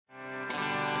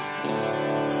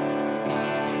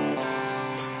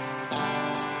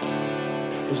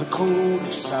There's a code of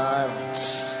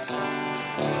silence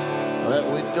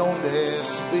that we don't dare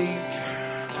speak.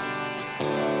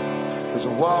 There's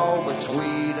a wall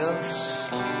between us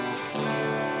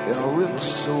and a river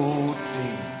so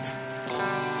deep.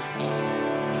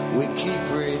 We keep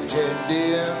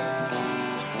pretending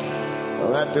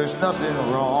that there's nothing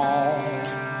wrong.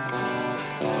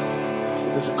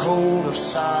 There's a code of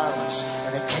silence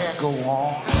and it can't go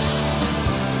on.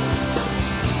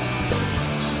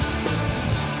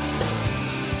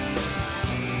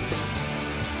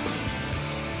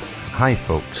 Hi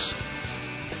folks,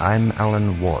 I'm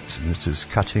Alan Watt and this is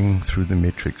Cutting Through the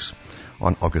Matrix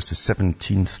on August the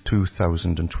 17th,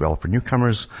 2012. For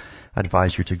newcomers, I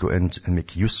advise you to go in and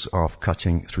make use of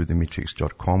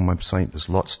cuttingthroughthematrix.com website. There's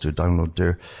lots to download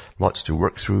there, lots to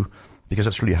work through, because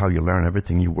that's really how you learn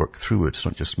everything. You work through it. It's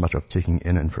not just a matter of taking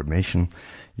in information.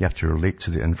 You have to relate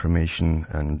to the information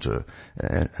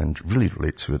and really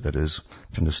relate to it, that is,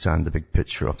 to understand the big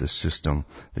picture of the system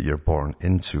that you're born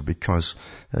into, because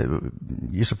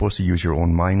you're supposed to use your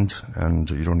own mind and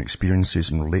your own experiences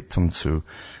and relate them to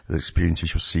the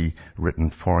experiences you'll see written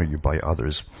for you by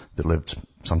others that lived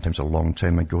sometimes a long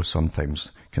time ago,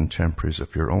 sometimes contemporaries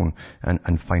of your own,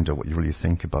 and find out what you really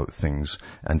think about things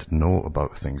and know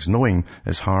about things. Knowing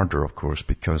is harder, of course,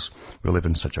 because we live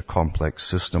in such a complex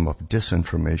system of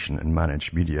disinformation and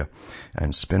managed media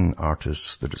and spin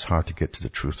artists that it's hard to get to the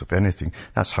truth of anything.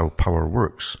 That's how power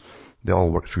works. They all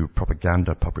work through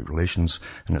propaganda, public relations,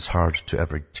 and it's hard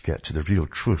to get to the real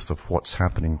truth of what's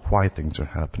happening, why things are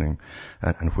happening,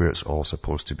 and where it's all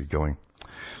supposed to be going.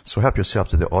 So help yourself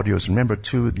to the audios. Remember,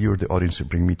 too, you're the audience that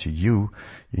bring me to you.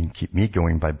 You can keep me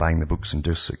going by buying the books and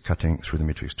discs at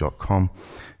cuttingthroughthematrix.com.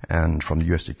 And from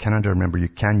the US to Canada, remember, you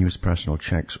can use personal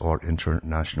checks or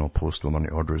international postal money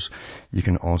orders. You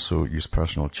can also use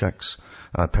personal checks,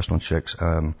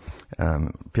 PayPal,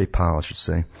 I should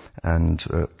say, and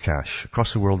cash.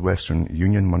 Across the world, Western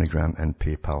Union, MoneyGram, and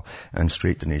PayPal. And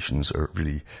straight donations are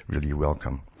really, really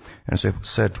welcome. And as I've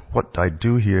said, what I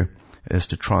do here is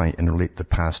to try and relate the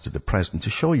past to the present,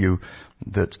 to show you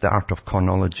that the art of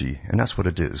chronology, and that's what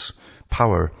it is.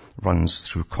 Power runs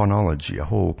through chronology, a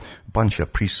whole bunch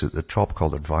of priests at the top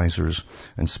called advisors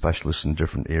and specialists in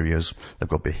different areas. They've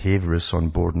got behaviorists on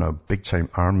board now, big-time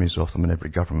armies of them in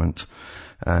every government,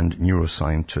 and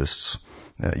neuroscientists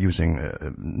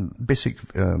using basic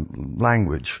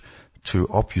language to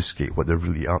obfuscate what they're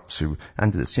really up to,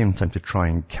 and at the same time to try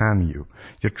and calm you.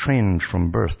 You're trained from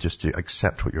birth just to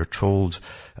accept what you're told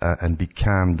and be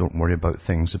calm, don't worry about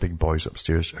things. The big boys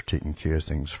upstairs are taking care of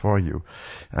things for you.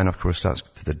 And of course that's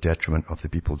to the detriment of the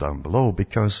people down below,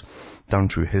 because down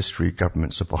through history,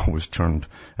 governments have always turned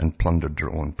and plundered their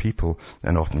own people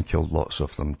and often killed lots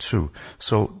of them too.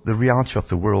 So the reality of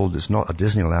the world is not a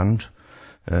Disneyland.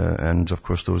 And of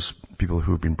course those people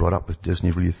who have been brought up with Disney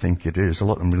really think it is. A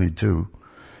lot of them really do.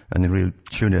 And they really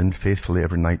tune in faithfully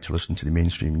every night to listen to the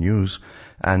mainstream news.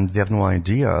 And they have no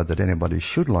idea that anybody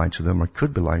should lie to them or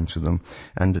could be lying to them.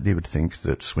 And they would think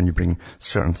that when you bring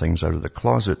certain things out of the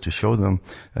closet to show them,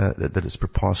 that it's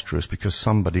preposterous, because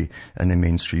somebody in the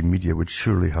mainstream media would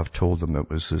surely have told them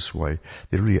it was this way.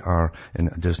 They really are in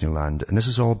Disneyland. And this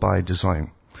is all by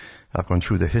design. I've gone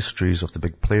through the histories of the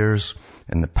big players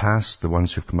in the past, the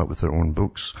ones who've come out with their own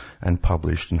books and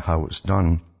published and how it's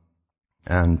done.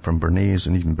 And from Bernays,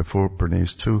 and even before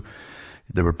Bernays too,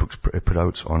 there were books put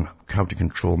out on how to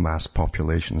control mass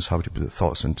populations, how to put the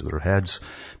thoughts into their heads,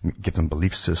 give them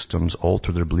belief systems,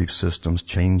 alter their belief systems,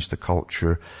 change the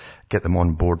culture, get them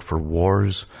on board for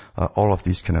wars, all of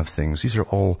these kind of things. These are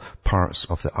all parts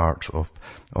of the art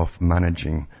of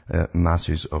managing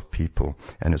masses of people,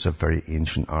 and it's a very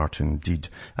ancient art indeed.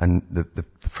 And the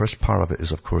first part of it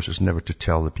is, of course, is never to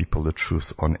tell the people the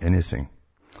truth on anything.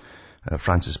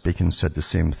 Francis Bacon said the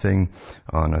same thing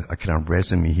on a kind of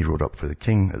resume he wrote up for the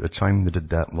king at the time. They did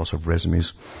that, lots of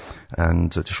resumes,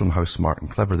 and to show them how smart and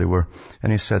clever they were.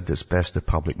 And he said it's best the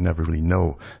public never really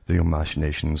know the real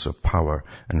machinations of power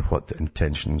and what the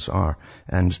intentions are.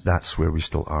 And that's where we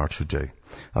still are today.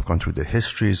 I've gone through the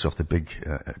histories of the big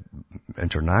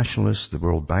internationalists, the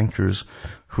world bankers,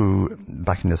 who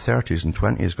back in the 30s and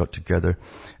 20s got together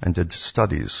and did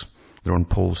studies, their own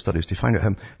poll studies, to find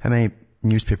out how many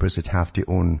newspapers they'd have to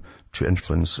own to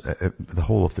influence the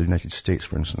whole of the United States,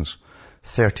 for instance.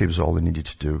 30 was all they needed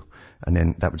to do, and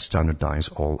then that would standardize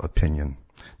all opinion.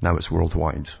 Now it's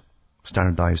worldwide.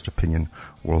 Standardized opinion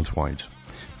worldwide.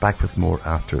 Back with more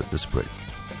after this break.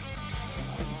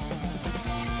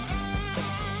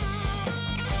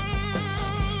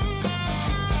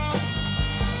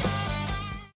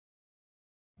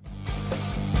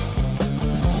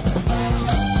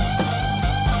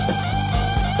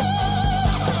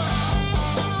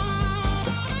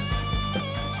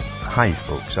 Hi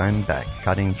folks, I'm back,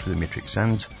 cutting through the matrix,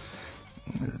 and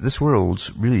this world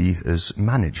really is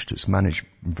managed. It's managed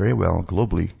very well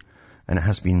globally, and it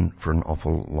has been for an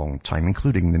awful long time,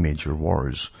 including the major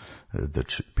wars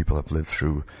that people have lived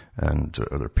through, and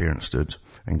their parents did,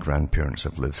 and grandparents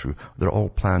have lived through. They're all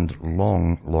planned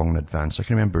long, long in advance. I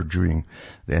can remember during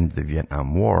the end of the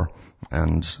Vietnam War,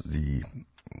 and the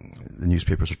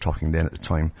newspapers were talking then at the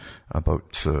time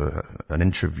about an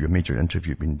interview, a major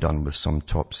interview being done with some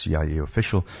top CIA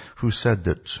official who said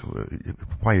that,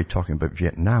 why are you talking about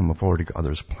Vietnam? I've already got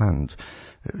others planned.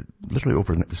 Literally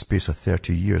over the space of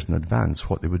 30 years in advance,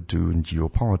 what they would do in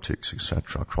geopolitics,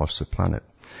 etc., across the planet.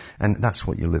 And that's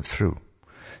what you live through.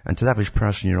 And to the average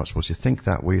person, you're not supposed to think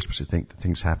that way. You're supposed to think that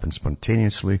things happen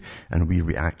spontaneously, and we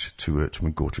react to it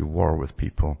when we go to war with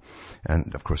people.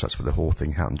 And of course, that's what the whole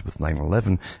thing happened with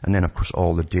 9/11. And then, of course,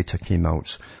 all the data came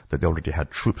out that they already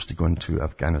had troops to go into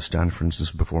Afghanistan, for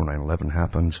instance, before 9/11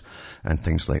 happened, and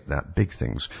things like that, big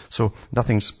things. So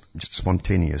nothing's just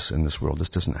spontaneous in this world. This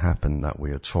doesn't happen that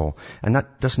way at all. And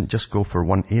that doesn't just go for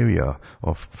one area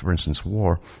of, for instance,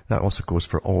 war. That also goes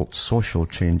for all social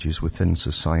changes within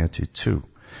society too.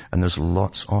 And there's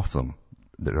lots of them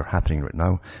that are happening right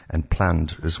now and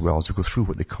planned as well as we go through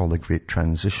what they call the Great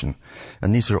Transition.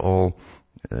 And these are all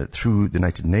through the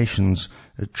United Nations.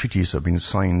 Treaties have been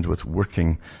signed with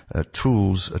working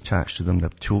tools attached to them. They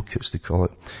have toolkits, they call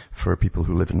it, for people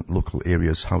who live in local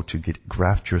areas, how to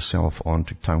graft yourself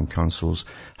onto town councils,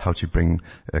 how to bring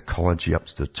ecology up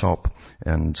to the top,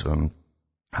 and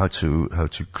how to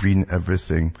green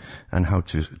everything, and how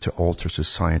to alter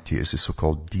society, as they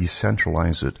so-called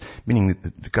decentralize it, meaning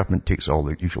that the government takes all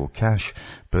the usual cash,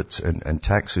 and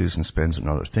taxes and spends it on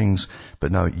other things,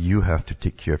 but now you have to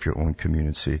take care of your own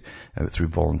community through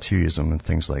volunteerism and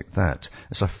things like that.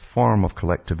 It's a form of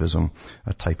collectivism,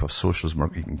 a type of socialism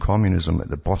or even communism at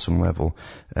the bottom level,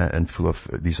 and full of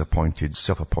these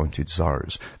self-appointed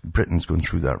czars. Britain's going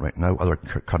through that right now. Other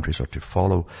countries are to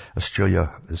follow.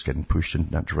 Australia is getting pushed in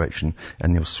that direction,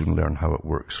 and they'll soon learn how it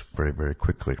works very, very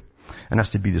quickly. And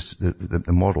that's to be the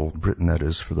model, Britain that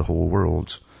is, for the whole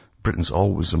world. Britain's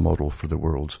always a model for the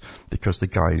world, because the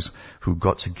guys who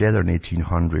got together in the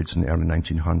 1800s and the early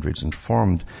 1900s and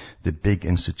formed the big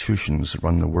institutions that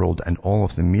run the world, and all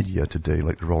of the media today,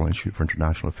 like the Royal Institute for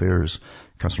International Affairs,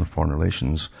 Council on Foreign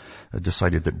Relations,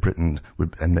 decided that Britain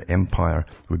and the empire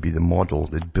would be the model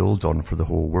they'd build on for the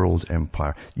whole world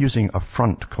empire, using a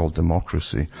front called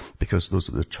democracy, because those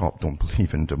at the top don't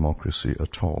believe in democracy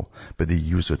at all, but they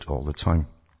use it all the time.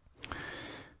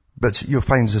 But you'll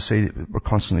find, as I say, we're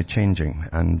constantly changing,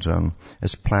 and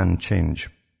it's planned change.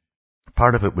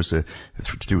 Part of it was to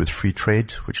do with free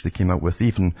trade, which they came out with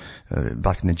even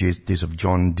back in the days of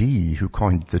John Dee, who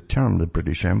coined the term the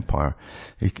British Empire.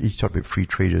 He talked about free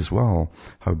trade as well,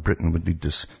 how Britain would lead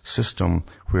this system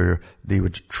where they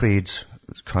would trade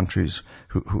countries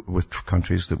with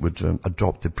countries that would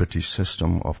adopt the British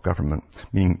system of government,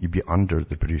 meaning you'd be under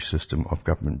the British system of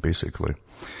government, basically.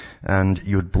 And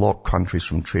you would block countries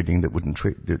from trading that wouldn't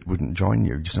join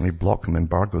you. You just simply block them,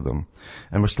 embargo them.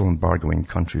 And we're still embargoing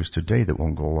countries today that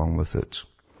won't go along with it.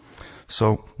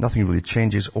 So nothing really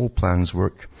changes. Old plans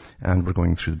work, and we're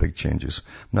going through the big changes.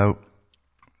 Now,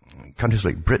 countries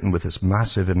like Britain, with its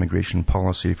massive immigration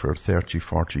policy for 30,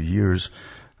 40 years,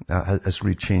 has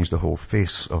really changed the whole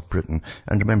face of Britain.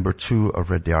 And remember too, I've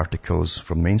read the articles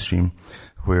from mainstream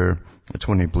where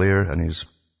Tony Blair and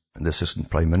the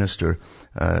assistant prime minister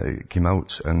came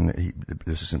out, and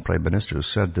the assistant prime minister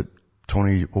said that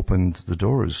Tony opened the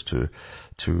doors to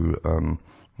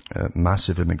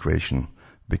massive immigration,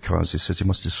 because he says he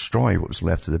must destroy what was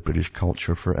left of the British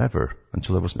culture forever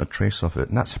until there wasn't a trace of it.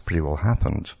 And that's pretty well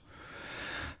happened.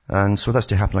 And so that's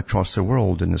to happen across the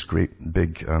world in this great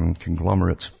big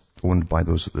conglomerate owned by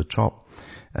those at the top.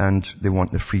 And they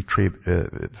want the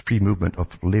free movement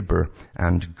of labour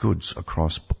and goods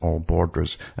across all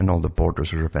borders, and all the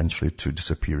borders are eventually to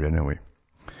disappear anyway.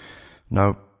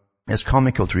 Now, it's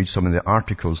comical to read some of the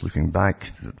articles looking back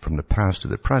from the past to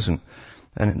the present.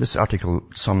 And this article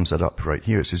sums it up right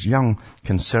here. It says, young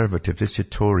conservative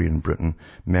Tory Britain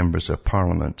members of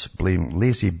Parliament blame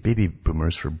lazy baby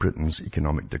boomers for Britain's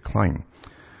economic decline.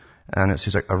 And it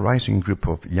says, a rising group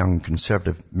of young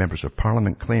conservative members of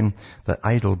Parliament claim that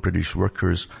idle British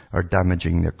workers are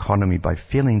damaging the economy by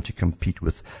failing to compete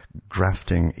with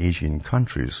grafting Asian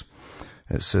countries.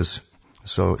 It says,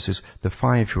 the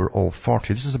five who are all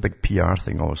 40, this is a big PR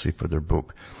thing obviously for their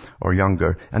book, or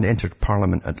younger, and entered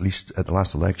Parliament at least at the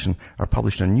last election, are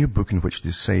publishing a new book in which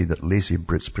they say that lazy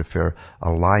Brits prefer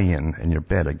a lie-in in your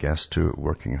bed, I guess, to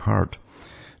working hard.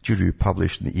 Due to be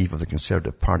published on the eve of the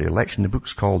Conservative Party election, the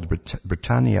book's called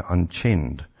Britannia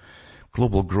Unchained.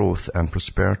 global growth and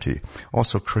prosperity.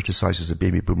 Also criticizes the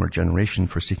baby boomer generation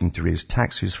for seeking to raise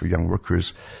taxes for young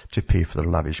workers to pay for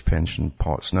their lavish pension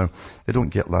pots. Now, they don't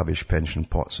get lavish pension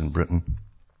pots in Britain.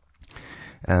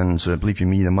 And believe you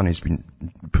me, the money's been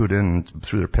put in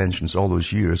through their pensions all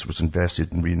those years, was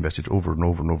invested and reinvested over and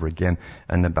over and over again,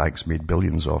 and the banks made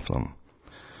billions off them.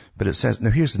 But it says,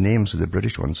 now here's the names of the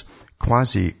British ones.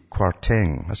 Kwasi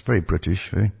Kwarteng, that's very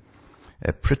British, eh?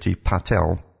 Priti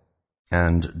Patel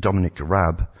and Dominic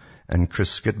Raab and Chris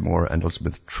Skidmore and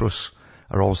Elizabeth Truss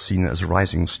are all seen as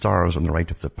rising stars on the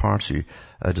right of the party,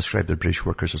 describe the British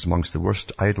workers as amongst the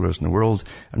worst idlers in the world,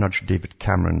 and urge David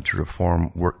Cameron to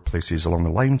reform workplaces along the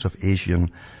lines of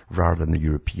Asian rather than the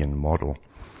European model.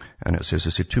 And it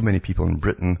says, too many people in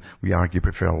Britain, we argue,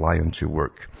 prefer a lion to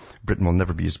work. Britain will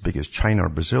never be as big as China or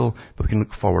Brazil, but we can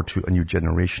look forward to a new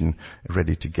generation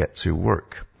ready to get to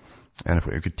work. And if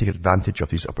we could take advantage of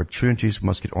these opportunities, we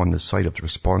must get on the side of the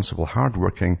responsible,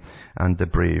 hard-working, and the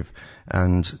brave,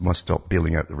 and must stop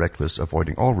bailing out the reckless,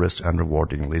 avoiding all risks and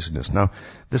rewarding laziness. Now,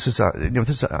 this is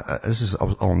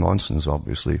all nonsense,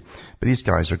 obviously, but these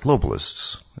guys are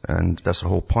globalists, and that's the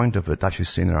whole point of it. Actually,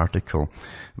 say in an article,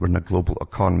 we're in a global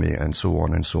economy, and so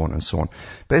on and so on and so on.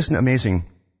 But isn't it amazing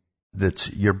that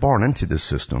you're born into this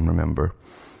system? Remember,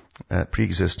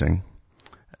 pre-existing,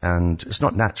 and it's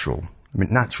not natural. I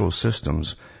mean, natural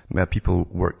systems, where people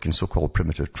work in so-called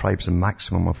primitive tribes a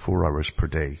maximum of 4 hours per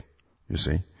day, you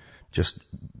see, just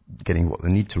getting what they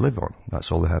need to live on.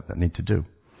 That's all they need to do.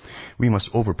 We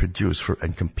must overproduce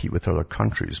and compete with other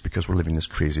countries because we're living in this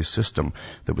crazy system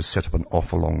that was set up an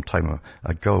awful long time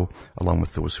ago, along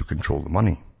with those who control the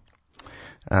money.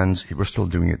 And we're still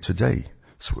doing it today.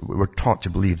 So we're taught to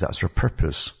believe that's our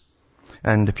purpose.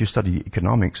 And if you study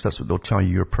economics, that's what they'll tell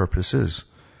you your purpose is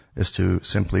to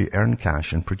simply earn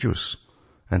cash and produce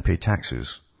and pay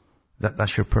taxes.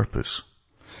 That's your purpose.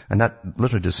 And that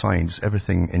literally decides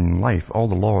everything in life. All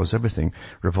the laws, everything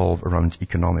revolve around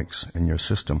economics in your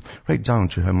system, right down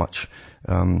to how much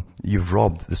you've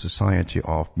robbed the society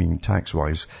of, being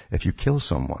tax-wise, if you kill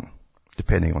someone,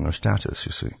 depending on their status,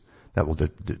 you see. That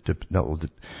will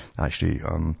actually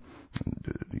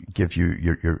give you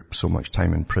your so much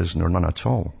time in prison, or none at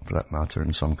all, for that matter,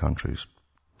 in some countries.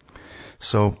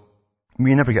 So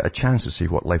we never get a chance to see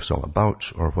what life's all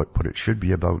about or what it should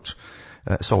be about.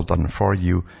 It's all done for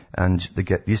you, and they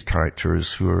get these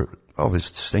characters who are always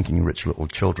stinking rich little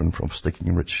children from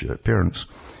stinking rich parents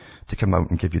to come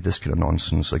out and give you this kind of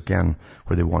nonsense again,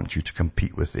 where they want you to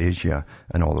compete with Asia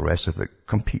and all the rest of it.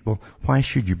 Compete? Well, why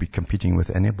should you be competing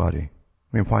with anybody?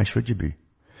 I mean, why should you be?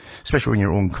 Especially when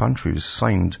your own country is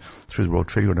signed through the World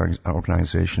Trade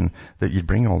Organization that you'd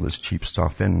bring all this cheap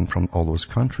stuff in from all those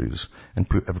countries and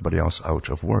put everybody else out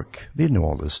of work. They know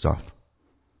all this stuff.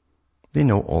 They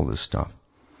know all this stuff.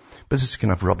 But this is the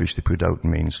kind of rubbish they put out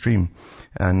in mainstream.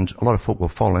 And a lot of folk will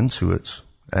fall into it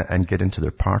and get into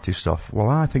their party stuff. Well,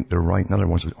 I think they're right. And other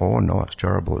ones say, oh no, it's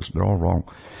terrible. They're all wrong.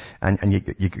 And you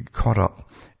get caught up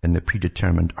in the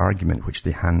predetermined argument which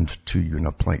they hand to you in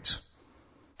a plate.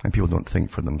 And people don't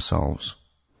think for themselves.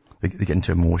 They get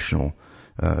into emotional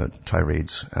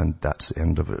tirades, and that's the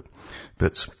end of it.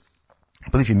 But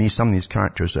believe you me, some of these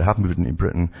characters that have moved into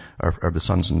Britain are the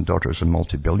sons and daughters of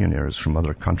multi-billionaires from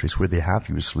other countries where they have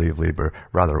used slave labor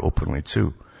rather openly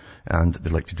too. And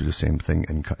they like to do the same thing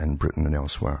in Britain and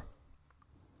elsewhere.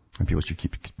 And people should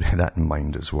keep that in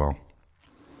mind as well.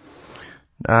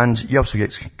 And you also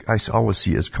I always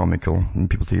see it as comical, and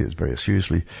people take it very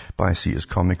seriously, but I see it as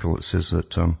comical. It says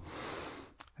that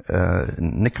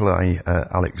Nikolai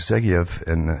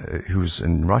Alexeyev, who's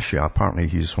in Russia, apparently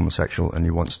he's homosexual and he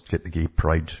wants to get the gay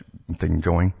pride thing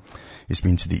going. He's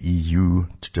been to the EU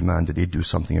to demand that they do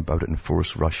something about it and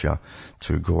force Russia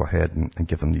to go ahead and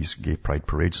give them these gay pride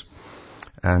parades.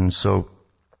 And so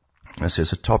it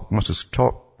says Moscow's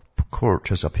top court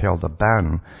has upheld a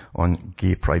ban on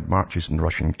gay pride marches in the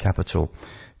Russian capital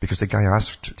because the guy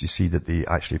asked to see that they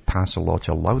actually pass a law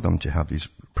to allow them to have these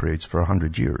parades for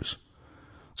 100 years.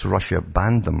 So Russia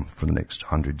banned them for the next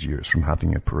 100 years from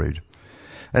having a parade.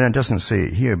 And it doesn't say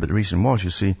it here, but the reason was, you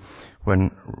see,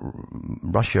 when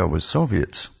Russia was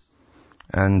Soviet,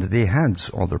 and they had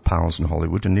all their pals in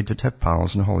Hollywood, and they did have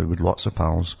pals in Hollywood, lots of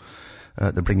pals.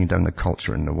 They're bringing down the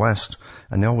culture in the West.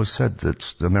 And they always said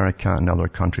that America and other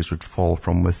countries would fall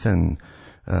from within.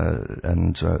 Well,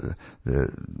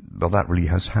 that really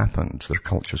has happened. Their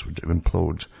cultures would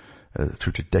implode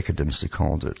through to decadence, they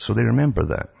called it. So they remember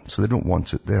that. So they don't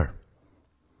want it there.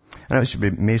 And it should be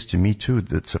amazed to me too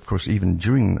that, of course, even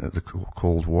during the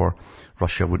Cold War,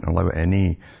 Russia wouldn't allow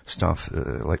any stuff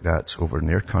like that over in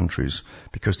their countries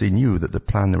because they knew that the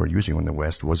plan they were using on the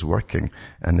West was working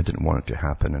and they didn't want it to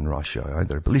happen in Russia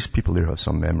either. But at least people there have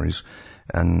some memories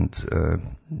and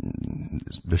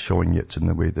they're showing it in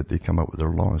the way that they come out with their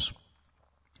laws.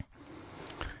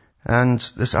 And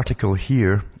this article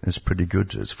here is pretty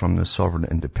good. It's from the Sovereign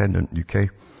Independent UK.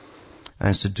 And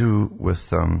it's to do with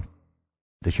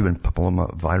the human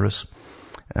papilloma virus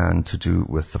and to do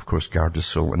with, of course,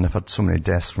 Gardasil. And they've had so many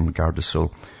deaths from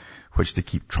Gardasil, which they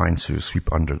keep trying to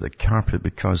sweep under the carpet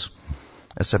because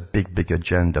it's a big, big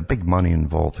agenda, big money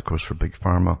involved, of course, for Big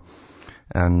Pharma.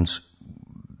 And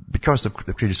because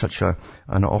they've created such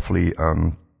an awfully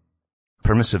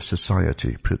permissive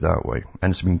society, put it that way,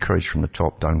 and it's been encouraged from the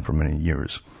top down for many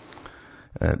years,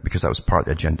 because that was part of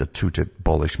the agenda too, to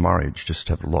abolish marriage, just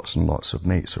to have lots and lots of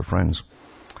mates or friends.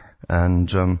 And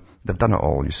they've done it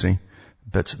all, you see.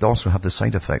 But they also have the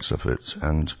side effects of it,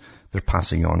 and they're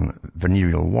passing on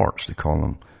venereal warts, they call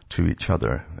them, to each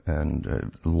other.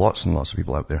 And lots and lots of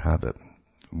people out there have it.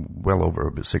 Well over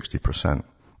about 60%,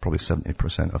 probably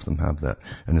 70% of them have that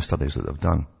in the studies that they've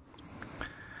done.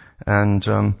 And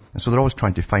so they're always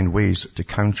trying to find ways to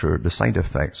counter the side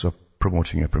effects of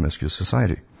promoting a promiscuous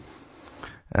society.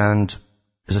 And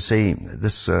as I say,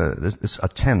 this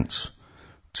attempt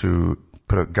to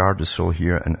put out Gardasil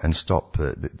here and stop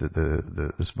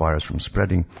this virus from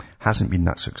spreading hasn't been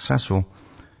that successful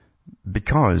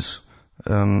because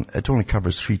it only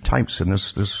covers 3 types, and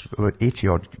there's about 80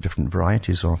 odd different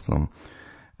varieties of them.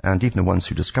 And even the ones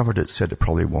who discovered it said it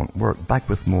probably won't work. Back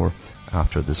with more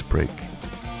after this break.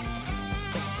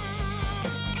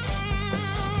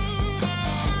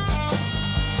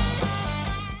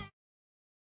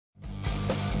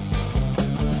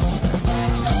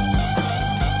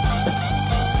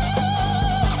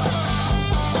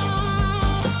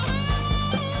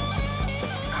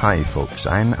 Hi folks,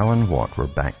 I'm Alan Watt. We're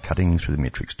back cutting through the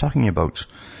matrix, talking about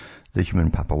the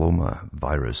human papilloma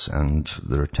virus and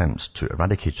their attempts to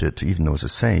eradicate it, even though, as I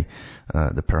say,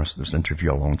 the person, there was an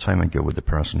interview a long time ago with the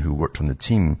person who worked on the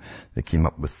team that came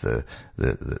up with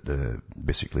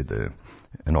basically the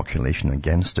inoculation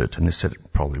against it, and they said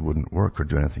it probably wouldn't work or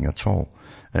do anything at all.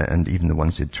 And even the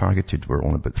ones they targeted were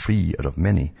only about 3 out of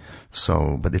many.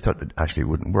 So, but they thought it actually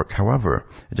wouldn't work. However,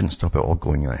 it didn't stop it all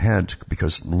going ahead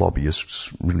because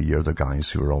lobbyists really are the guys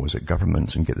who are always at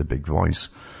government and get the big voice.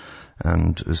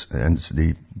 And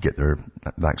they get their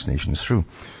vaccinations through.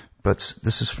 But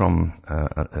this is from,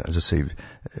 as I say,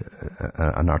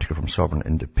 an article from Sovereign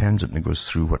Independent that goes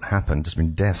through what happened. There's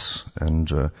been deaths,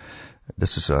 and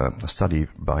this is a study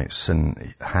by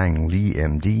Sin Hang Lee,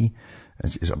 MD.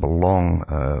 He's got a long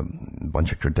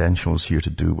bunch of credentials here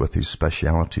to do with his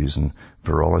specialities in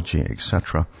virology,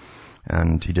 etc.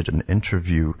 And he did an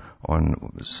interview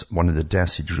on one of the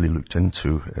deaths he'd really looked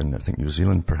into in, I think, New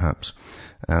Zealand perhaps.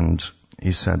 And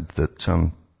he said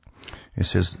that, he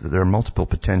says that there are multiple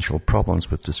potential problems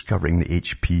with discovering the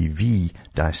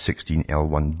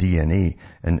HPV-16L1 DNA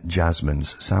in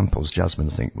Jasmine's samples. Jasmine,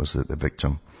 I think, was the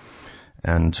victim.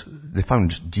 And they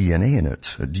found DNA in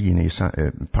it, DNA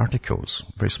particles,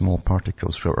 very small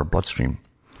particles throughout our bloodstream.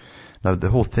 Now,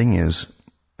 the whole thing is,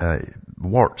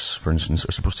 warts, for instance,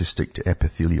 are supposed to stick to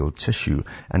epithelial tissue,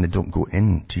 and they don't go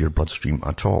into your bloodstream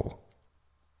at all.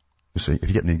 So if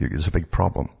you get there's a big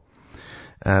problem.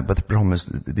 But the problem is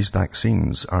that these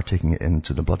vaccines are taking it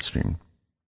into the bloodstream.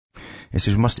 He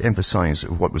says, we must emphasize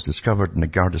what was discovered in the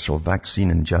Gardasil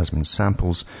vaccine in Jasmine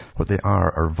samples. What they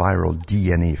are viral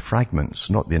DNA fragments,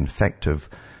 not the infective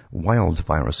wild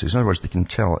viruses. In other words, they can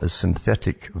tell as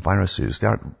synthetic viruses. They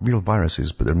aren't real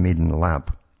viruses, but they're made in the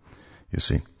lab. You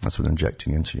see, that's what they're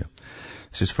injecting into you.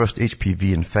 It says, first,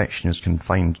 HPV infection is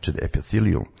confined to the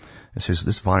epithelial. It says,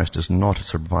 this virus does not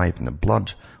survive in the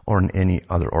blood or in any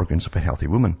other organs of a healthy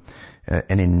woman.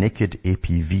 Any naked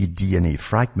APV DNA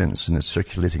fragments in the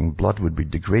circulating blood would be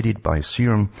degraded by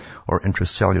serum or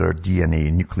intracellular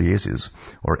DNA nucleases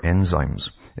or enzymes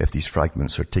if these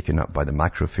fragments are taken up by the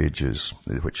macrophages,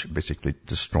 which basically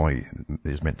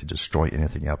is meant to destroy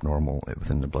anything abnormal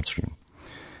within the bloodstream.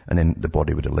 And then the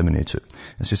body would eliminate it.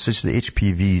 And so since the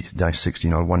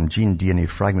HPV-16L1 gene DNA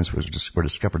fragments were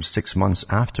discovered 6 months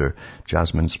after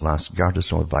Jasmine's last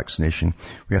Gardasil vaccination,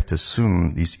 we have to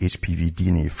assume these HPV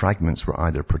DNA fragments were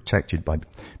either protected by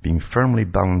being firmly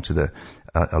bound to the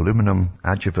aluminum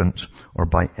adjuvant or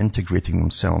by integrating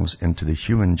themselves into the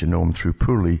human genome through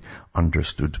poorly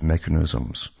understood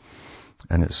mechanisms.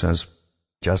 And it says,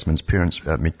 Jasmine's parents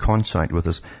made contact with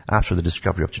us after the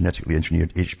discovery of genetically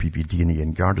engineered HPV DNA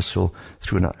in Gardasil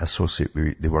through an associate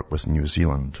they work with in New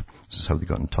Zealand. This is how they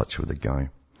got in touch with the guy.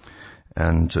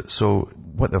 And so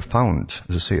what they've found,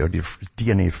 as I say, are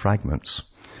DNA fragments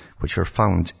which are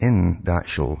found in the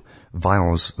actual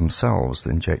vials themselves that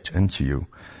inject into you.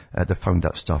 They found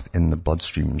that stuff in the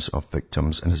bloodstreams of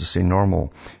victims. And as I say,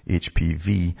 normal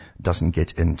HPV doesn't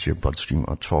get into your bloodstream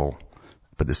at all,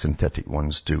 but the synthetic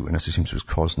ones do. And this seems to be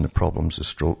causing the problems, the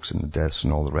strokes and the deaths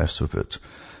and all the rest of it.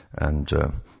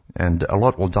 And a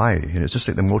lot will die. You know, it's just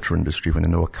like the motor industry. When they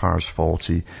know a car's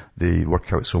faulty, they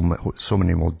work out so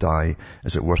many will die.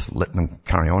 Is it worth letting them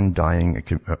carry on dying,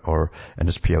 and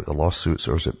just pay out the lawsuits,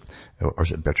 or is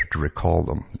it better to recall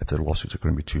them if the lawsuits are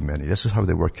going to be too many? This is how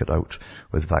they work it out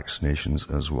with vaccinations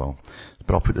as well.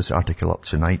 But I'll put this article up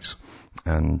tonight,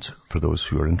 and for those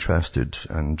who are interested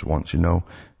and want to know,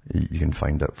 you can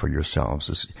find out for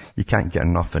yourselves. You can't get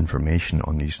enough information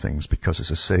on these things because,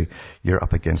 as I say, you're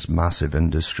up against massive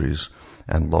industries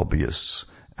and lobbyists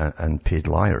and paid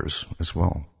liars as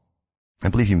well.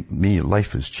 And believe me,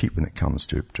 life is cheap when it comes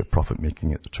to profit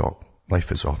making at the top.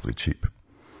 Life is awfully cheap.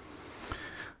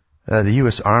 The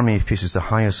U.S. Army faces the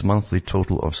highest monthly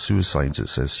total of suicides, it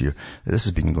says here. This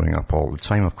has been going up all the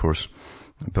time, of course.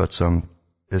 But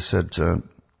it said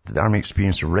the Army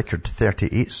experienced a record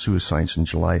 38 suicides in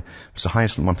July. It was the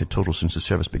highest monthly total since the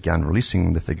service began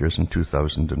releasing the figures in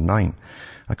 2009.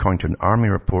 According to an Army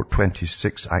report,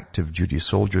 26 active duty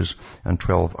soldiers and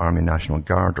 12 Army National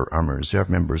Guard or Army Reserve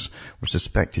members were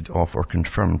suspected of or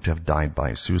confirmed to have died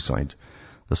by suicide.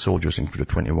 The soldiers include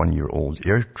a 21-year-old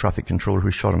air traffic controller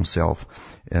who shot himself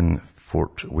in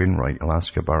Fort Wainwright,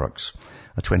 Alaska barracks,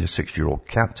 a 26-year-old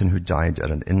captain who died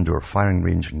at an indoor firing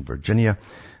range in Virginia,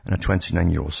 and a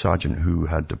 29-year-old sergeant who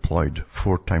had deployed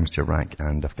 4 times to Iraq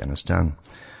and Afghanistan.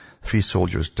 3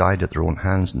 soldiers died at their own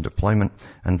hands in deployment,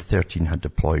 and 13 had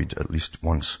deployed at least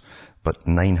once, but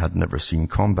 9 had never seen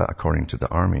combat, according to the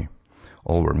Army.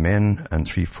 All were men, and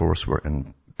 3/4 were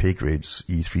in pay grades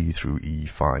E3 through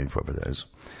E5, whatever that is.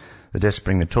 The deaths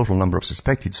bring the total number of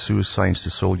suspected suicides to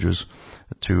soldiers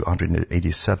to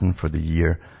 187 for the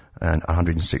year, and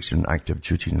 160 on active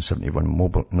duty and 71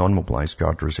 non-mobilized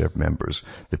Guard Reserve members.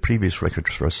 The previous record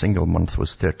for a single month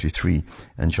was 33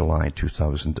 in July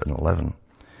 2011.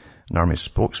 An Army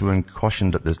spokeswoman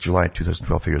cautioned that the July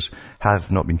 2012 figures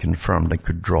have not been confirmed and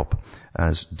could drop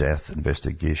as death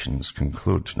investigations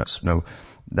conclude.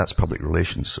 That's public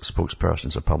relations. A spokesperson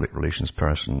is a public relations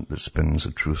person that spins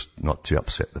the truth not to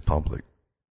upset the public.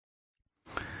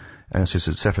 And it says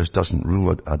that service doesn't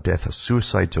rule a death as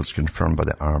suicide till it's confirmed by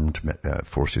the Armed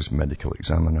Forces Medical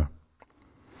Examiner.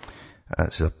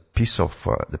 It's the pace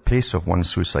of one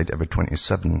suicide every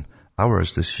 27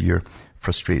 hours this year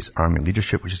frustrates Army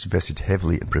leadership, which has invested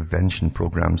heavily in prevention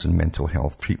programs and mental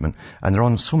health treatment. And they're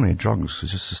on so many drugs,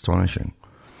 it's just astonishing.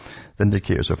 The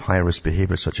indicators of high-risk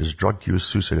behavior such as drug use,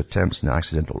 suicide attempts, and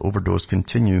accidental overdose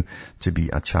continue to be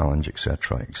a challenge,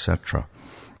 etc., etc.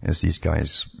 As these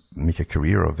guys make a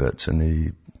career of it, and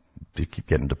they keep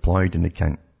getting deployed, and they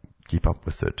can't keep up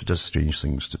with it. It does strange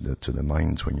things to the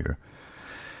minds when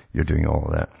you're doing all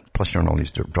of that. Plus you're on all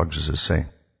these drugs, as I say.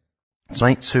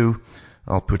 Tonight too,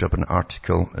 I'll put up an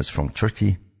article. It's from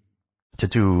Turkey, to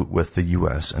do with the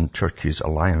US and Turkey's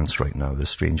alliance right now, the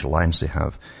strange alliance they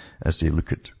have as they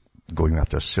look at going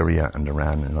after Syria and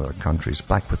Iran and other countries.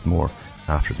 Back with more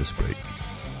after this break.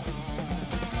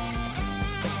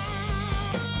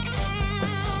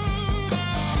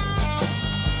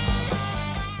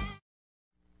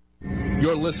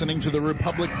 You're listening to the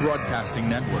Republic Broadcasting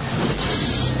Network,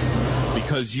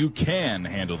 because you can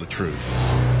handle the truth.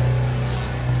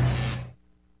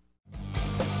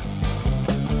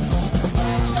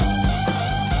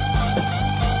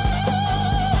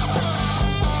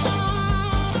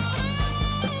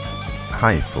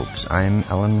 Hi folks, I'm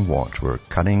Alan Watt. We're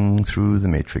cutting through the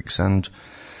matrix, and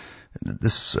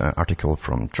this article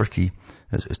from Turkey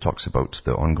it talks about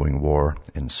the ongoing war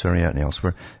in Syria and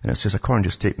elsewhere, and it says, according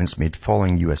to statements made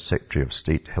following U.S. Secretary of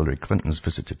State Hillary Clinton's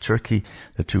visit to Turkey,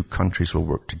 the two countries will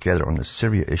work together on the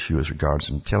Syria issue as regards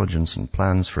intelligence and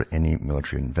plans for any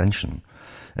military intervention.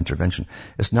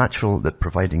 It's natural that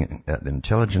providing the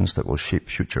intelligence that will shape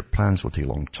future plans will take a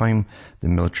long time. The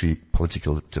military,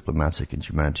 political, diplomatic, and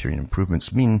humanitarian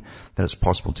improvements mean that it's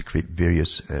possible to create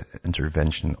various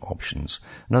intervention options.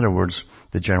 In other words,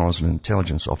 the generals and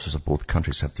intelligence officers of both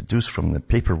countries have deduced from the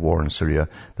paper war in Syria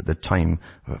that the time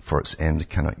for its end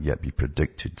cannot yet be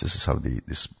predicted. This is how they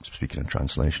speak in a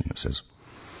translation, it says.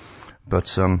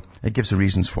 But it gives the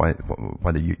reasons why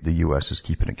the U.S. is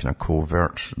keeping it kind of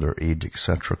covert, their aid,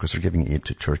 etc., because they're giving aid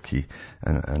to Turkey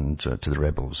and to the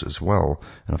rebels as well.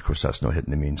 And of course, that's not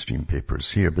hitting the mainstream papers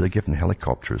here. But they're giving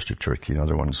helicopters to Turkey and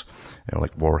other ones,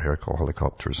 like war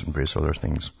helicopters and various other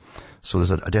things. So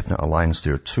there's a definite alliance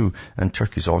there too. And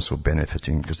Turkey's also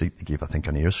benefiting because they gave, I think,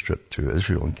 an airstrip to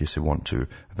Israel in case they want to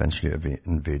eventually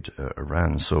invade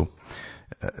Iran. So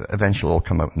eventually it'll all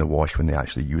come out in the wash when they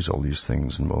actually use all these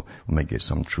things, and we might get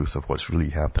some truth of what's really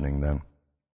happening then.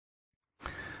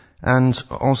 And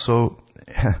also,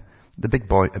 the big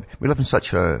boy, we live in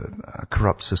such a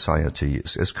corrupt society.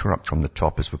 It's corrupt from the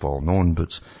top, as we've all known,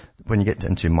 but when you get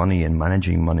into money and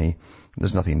managing money,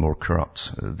 there's nothing more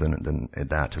corrupt than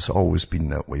that. It's always been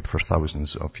that way for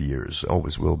thousands of years. It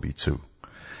always will be too.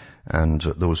 And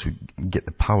those who get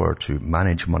the power to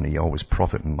manage money always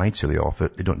profit mightily off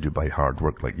it. They don't do it by hard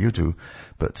work like you do,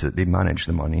 but they manage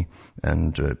the money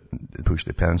and they push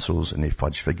the pencils and they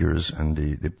fudge figures and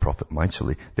they profit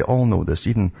mightily. They all know this.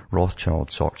 Even Rothschild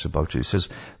talks about it. He says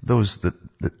those that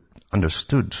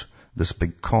understood this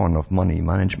big con of money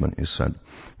management, he said,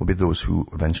 will be those who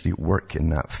eventually work in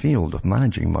that field of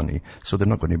managing money. So they're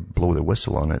not going to blow the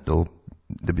whistle on it. They'll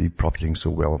be profiting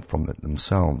so well from it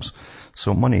themselves.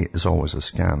 So money is always a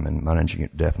scam, and managing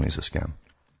it definitely is a scam.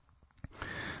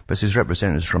 But his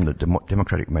representatives from the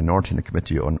Democratic minority in the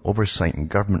Committee on Oversight and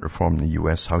Government Reform in the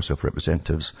U.S. House of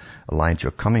Representatives,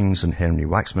 Elijah Cummings and Henry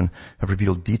Waxman, have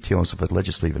revealed details of a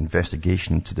legislative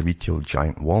investigation into the retail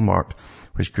giant Walmart,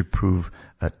 which could prove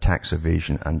tax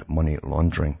evasion and money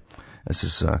laundering.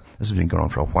 This has been going on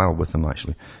for a while with them,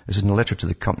 actually. This is in a letter to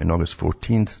the company on August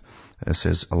 14th. It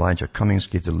says, Elijah Cummings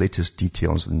gave the latest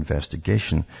details of the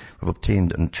investigation. We've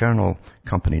obtained internal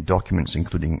company documents,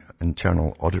 including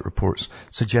internal audit reports,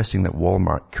 suggesting that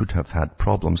Walmart could have had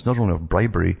problems not only of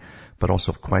bribery, but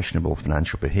also of questionable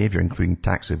financial behavior, including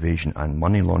tax evasion and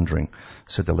money laundering,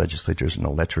 said the legislators in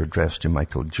a letter addressed to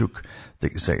Michael Duke, the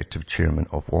executive chairman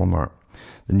of Walmart.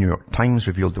 The New York Times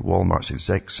revealed that Walmart's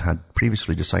execs had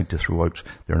previously decided to throw out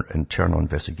their internal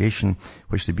investigation,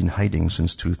 which they'd been hiding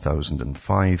since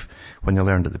 2005, when they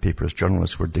learned that the paper's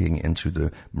journalists were digging into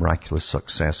the miraculous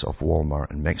success of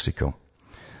Walmart in Mexico.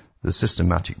 The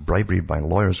systematic bribery by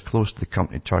lawyers close to the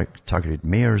company targeted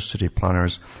mayors, city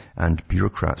planners, and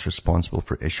bureaucrats responsible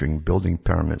for issuing building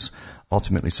permits,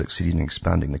 ultimately succeeding in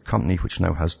expanding the company, which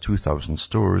now has 2,000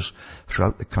 stores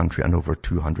throughout the country and over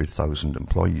 200,000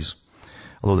 employees.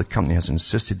 Although the company has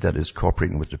insisted that it is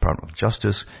cooperating with the Department of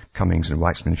Justice, Cummings and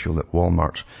Waxman feel that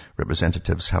Walmart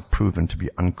representatives have proven to be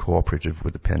uncooperative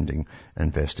with the pending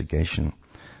investigation.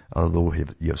 Although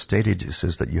you have stated, it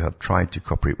says that you have tried to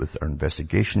cooperate with our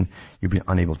investigation, you've been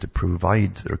unable to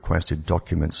provide the requested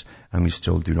documents, and we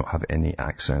still do not have any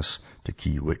access to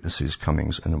key witnesses,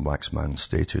 Cummings and Waxman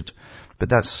stated. But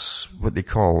that's what they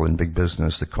call in big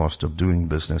business, the cost of doing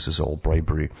business is all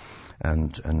bribery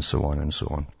and so on and so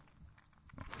on.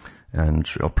 And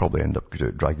it'll probably end up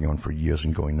dragging on for years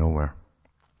and going nowhere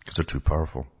because they're too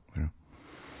powerful. You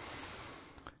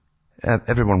know.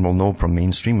 Everyone will know from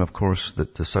mainstream, of course,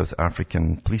 that the South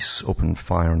African police opened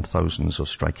fire on thousands of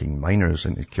striking miners,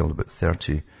 and it killed about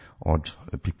 30 odd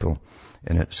people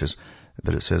in it.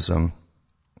 It says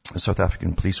South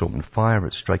African police opened fire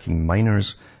at striking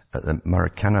miners at the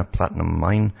Marikana Platinum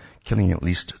Mine, killing at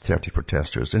least 30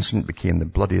 protesters. The incident became the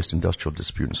bloodiest industrial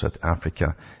dispute in South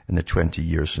Africa in the 20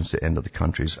 years since the end of the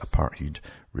country's apartheid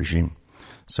regime.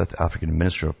 South African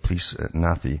Minister of Police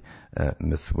Nathi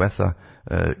Mthwetha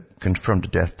confirmed the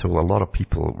death toll. A lot of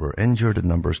people were injured and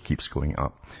numbers keeps going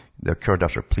up. They occurred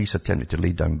after police attempted to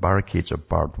lay down barricades of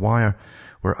barbed wire,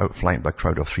 were outflanked by a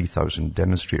crowd of 3,000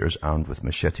 demonstrators armed with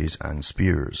machetes and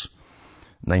spears.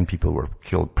 9 people were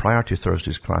killed prior to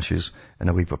Thursday's clashes in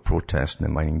a wave of protest in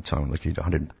the mining town located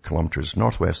 100 kilometers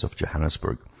northwest of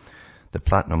Johannesburg. The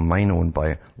platinum mine owned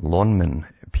by Lonmin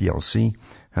PLC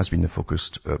has been the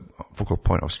focal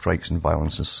point of strikes and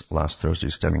violence since last Thursday,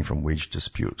 stemming from wage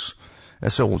disputes.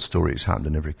 It's an old story. It's happened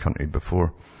in every country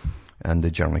before. And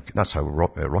that's how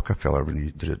Rockefeller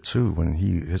really did it too, when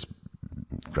his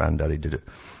granddaddy did it,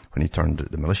 when he turned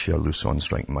the militia loose on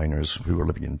striking miners who were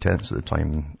living in tents at the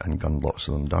time and gunned lots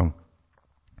of them down.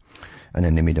 And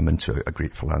then they made him into a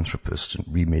great philanthropist, and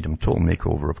remade him total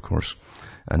makeover, of course.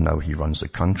 And now he runs the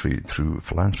country through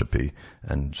philanthropy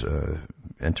and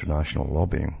international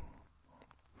lobbying.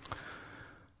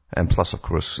 And plus, of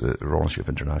course, the Royal Institute of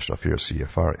International Affairs,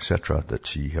 CFR, etc., that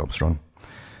he helps run.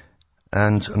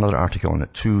 And another article on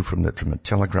it too from the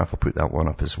Telegraph. I'll put that one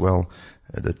up as well.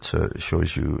 That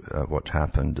shows you what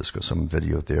happened. It's got some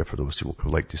video there for those who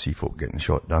like to see folk getting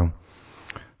shot down.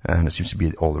 And it seems to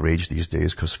be all the rage these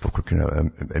days because folk are kind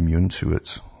of immune to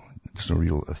it. There's no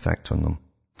real effect on them.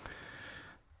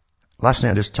 Last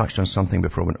night I just touched on something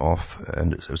before I went off,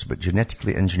 and it was about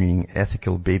genetically engineering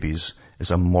ethical babies is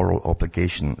a moral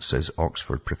obligation, says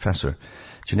Oxford professor.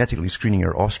 Genetically screening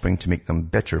our offspring to make them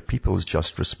better people is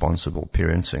just responsible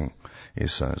parenting, he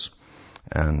says.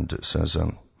 And it says,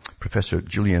 Professor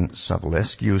Julian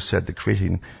Savulescu said the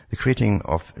creating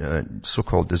of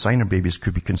so-called designer babies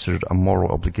could be considered a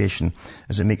moral obligation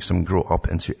as it makes them grow up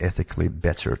into ethically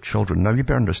better children. Now you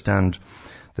better understand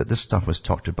that this stuff was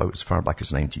talked about as far back as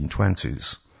the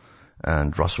 1920s.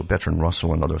 And Bertrand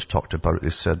Russell and others talked about it. They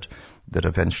said that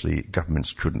eventually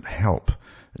governments couldn't help.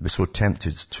 They were so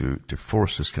tempted to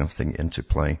force this kind of thing into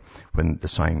play when the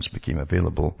science became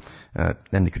available.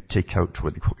 Then they could take out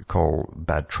what they call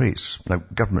bad traits. Now,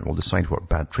 government will decide what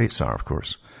bad traits are, of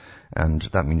course. And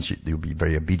that means they'll be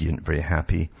very obedient, very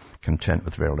happy, content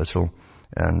with very little,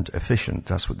 and efficient.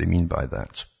 That's what they mean by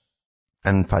that.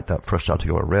 And in fact, that first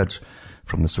article I read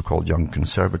from the so-called young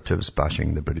conservatives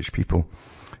bashing the British people,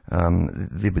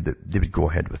 they would go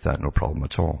ahead with that, no problem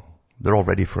at all. They're all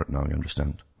ready for it now, you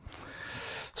understand.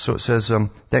 So it says, the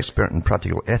expert in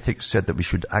practical ethics said that we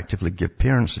should actively give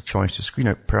parents the choice to screen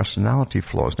out personality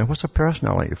flaws. Now, what's a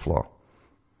personality flaw?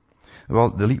 Well,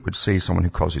 the elite would say someone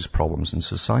who causes problems in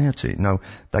society. Now,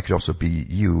 that could also be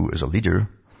you as a leader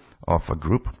of a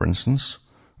group, for instance,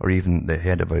 or even the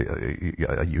head of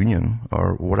a union,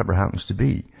 or whatever happens to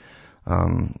be.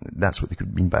 That's what they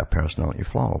could mean by a personality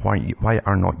flaw. Why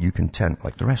are not you content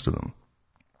like the rest of them?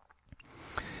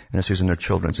 And it says in their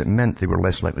children, it meant they were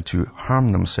less likely to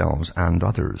harm themselves and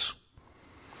others.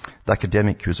 The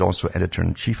academic, who is also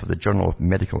editor-in-chief of the Journal of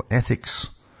Medical Ethics,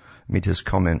 made his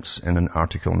comments in an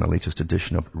article in the latest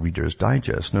edition of Reader's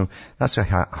Digest. Now, that's a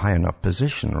high enough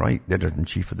position, right? The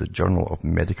editor-in-chief of the Journal of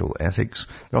Medical Ethics.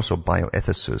 They're also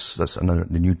bioethicists. That's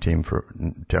the new term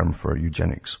for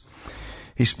eugenics.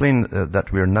 He explained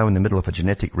that we are now in the middle of a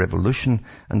genetic revolution,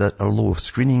 and that although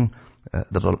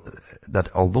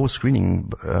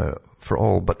screening for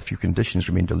all but few conditions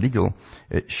remained illegal,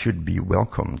 it should be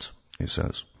welcomed, he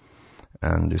says.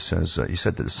 And he said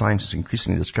that the science is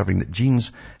increasingly discovering that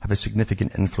genes have a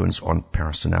significant influence on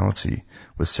personality,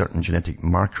 with certain genetic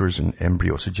markers in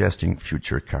embryo suggesting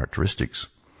future characteristics.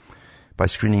 By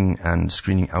screening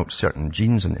out certain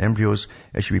genes in embryos,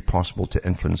 it should be possible to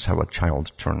influence how a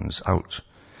child turns out.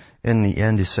 In the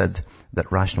end, he said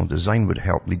that rational design would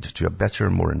help lead to a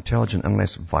better, more intelligent and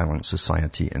less violent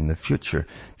society in the future. Do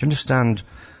you understand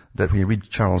that when you read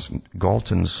Charles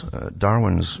Galton's,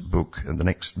 Darwin's book, The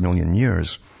Next Million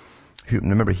Years,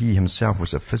 remember he himself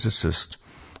was a physicist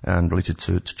and related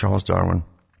to Charles Darwin,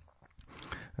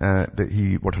 but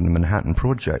he worked on the Manhattan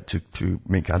Project to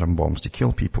make atom bombs to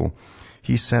kill people.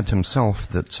 He said himself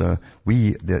that the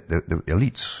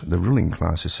elites, the ruling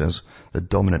class, he says, the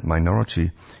dominant minority,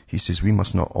 he says we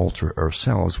must not alter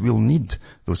ourselves. We'll need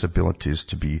those abilities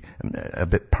to be a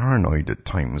bit paranoid at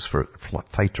times for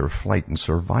fight or flight and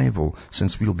survival,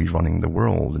 since we'll be running the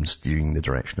world and steering the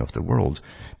direction of the world.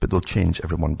 But they'll change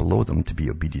everyone below them to be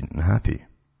obedient and happy.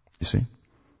 You see?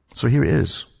 So here it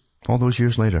is, all those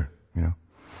years later, you know.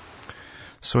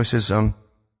 So he says,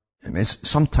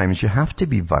 sometimes you have to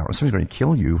be violent. Someone's going to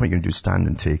kill you. What are you going to do? Stand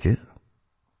and take it?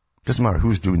 Doesn't matter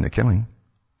who's doing the killing.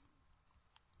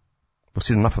 We've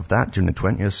seen enough of that during the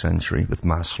 20th century with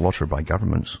mass slaughter by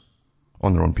governments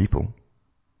on their own people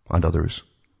and others.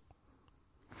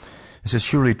 It says,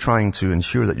 surely trying to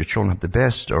ensure that your children have the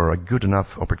best or a good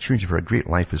enough opportunity for a great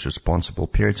life is responsible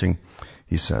parenting,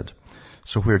 he said.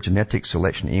 So where genetic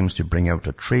selection aims to bring out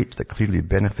a trait that clearly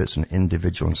benefits an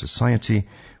individual and society,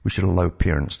 we should allow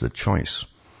parents the choice.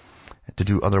 To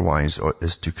do otherwise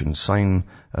is to consign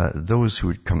those who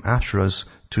would come after us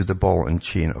to the ball and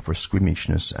chain of our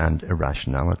squeamishness and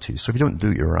irrationality. So if you don't do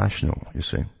it, you're irrational, you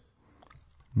see.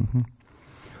 Mm-hmm.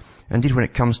 Indeed, when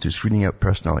it comes to screening out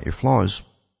personality flaws,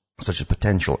 such as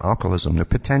potential alcoholism, the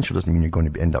potential doesn't mean you're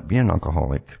going to end up being an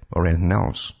alcoholic or anything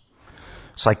else.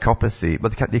 Psychopathy,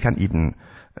 but they can't even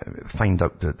find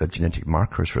out the genetic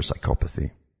markers for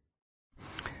psychopathy.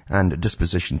 And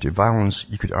disposition to violence,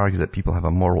 you could argue that people have a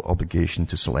moral obligation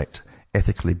to select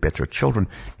ethically better children.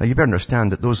 Now you better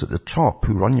understand that those at the top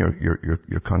who run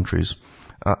your countries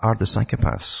are the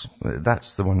psychopaths.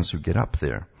 That's the ones who get up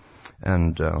there.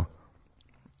 And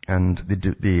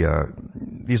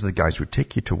these are the guys who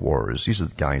take you to wars. These are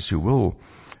the guys who will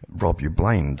rob you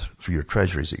blind through your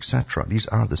treasuries, etc. These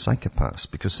are the psychopaths,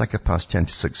 because psychopaths tend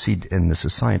to succeed in the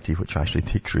society which actually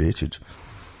they created.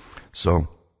 So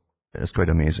It's quite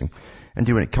amazing.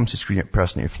 Indeed, when it comes to screening out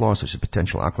personality flaws such as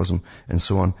potential alcoholism and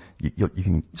so on, you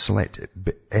can select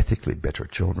ethically better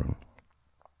children.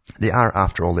 They are,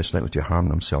 after all, less likely to harm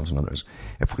themselves and others.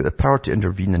 If we've got the power to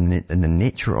intervene in the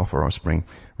nature of our offspring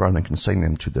rather than consign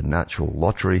them to the natural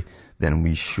lottery, then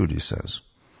we should, he says.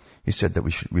 He said that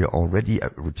we already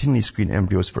routinely screen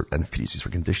embryos and fetuses for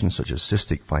conditions such as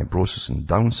cystic fibrosis and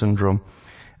Down syndrome,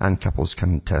 and couples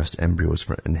can test embryos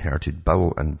for inherited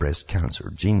bowel and breast cancer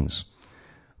genes.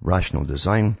 Rational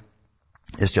design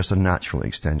is just a natural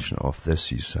extension of this,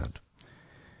 he said.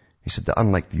 He said that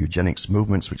unlike the eugenics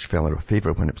movements which fell out of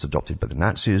favor when it was adopted by the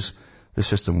Nazis, the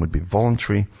system would be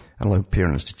voluntary and allow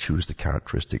parents to choose the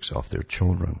characteristics of their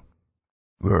children.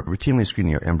 We're routinely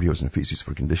screening our embryos and feces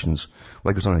for conditions,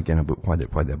 like goes on again about why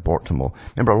they abort them all.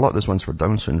 Remember, a lot of those ones for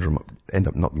Down syndrome end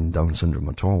up not being Down syndrome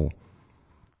at all.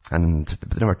 And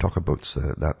they never talk about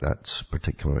that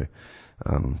particular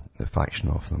faction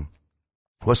of them.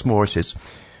 What's more, it says,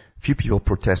 few people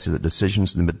protested the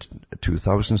decisions in the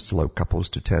mid-2000s to allow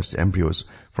couples to test embryos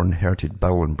for inherited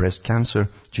bowel and breast cancer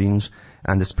genes,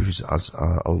 and this pushes us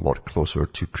a lot closer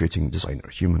to creating designer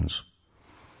humans.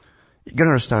 You can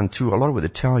understand too, a lot of what they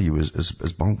tell you is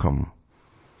bunkum,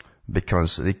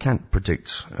 because they can't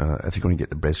predict if you're going to get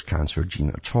the breast cancer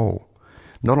gene at all.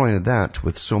 Not only that,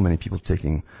 with so many people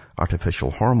taking artificial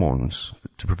hormones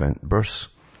to prevent births,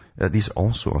 these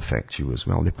also affect you as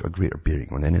well. They've got a greater bearing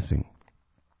on anything.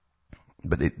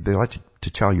 But they like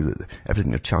to tell you that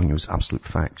everything they're telling you is absolute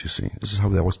fact, you see. This is how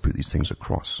they always put these things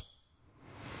across.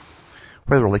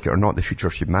 Whether we like it or not, the future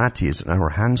of humanity is in our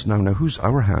hands now. Now, who's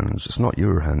our hands? It's not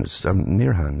your hands, it's in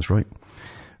their hands, right?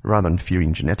 Rather than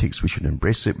fearing genetics, we should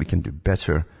embrace it. We can do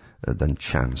better than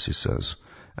chance, he says.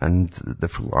 And the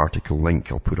full article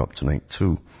link I'll put up tonight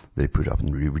too. They put up in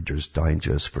the Reader's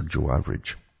Digest for Joe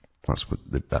Average. That's for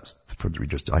the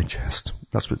Reader's Digest.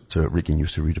 That's what Reagan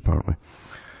used to read, apparently.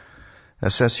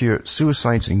 It says here,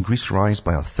 suicides in Greece rise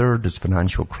by a third as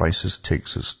financial crisis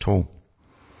takes its toll.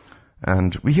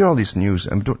 And we hear all this news,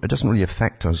 and it doesn't really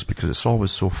affect us because it's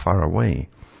always so far away.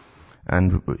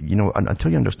 And,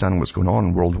 until you understand what's going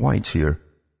on worldwide here,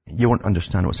 you won't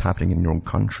understand what's happening in your own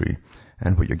country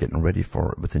and what you're getting ready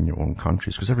for within your own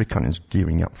countries, because every country is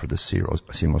gearing up for the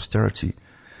same austerity.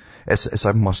 It's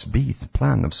a must-be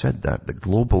plan. I've said that, the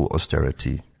global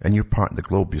austerity, and you're part of the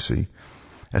globe, you see,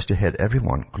 is to head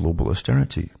everyone global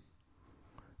austerity.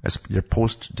 You're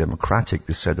post-democratic,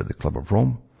 they said at the Club of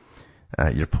Rome.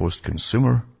 You're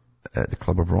post-consumer at the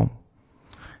Club of Rome.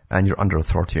 And you're under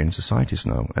authoritarian societies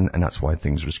now. And that's why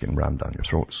things are just getting rammed down your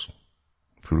throats.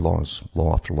 Through laws,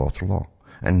 law after law after law.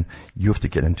 And you have to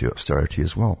get into austerity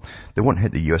as well. They won't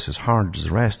hit the US as hard as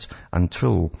the rest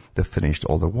until they've finished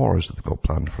all the wars that they've got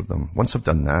planned for them. Once they've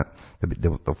done that,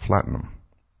 they'll flatten them.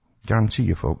 Guarantee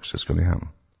you, folks, it's going to happen.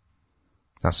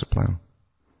 That's the plan.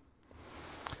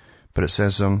 But it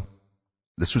says,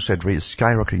 the suicide rate is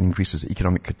skyrocketing in Greece as the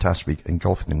economic catastrophe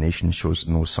engulfing the nation shows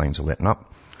no signs of letting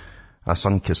up. A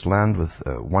sun-kissed land with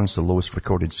once the lowest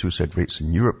recorded suicide rates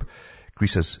in Europe,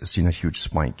 Greece has seen a huge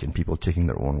spike in people taking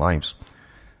their own lives.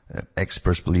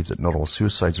 Experts believe that not all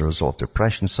suicides are a result of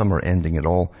depression. Some are ending it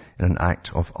all in an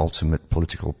act of ultimate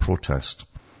political protest.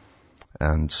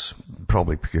 And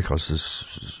probably because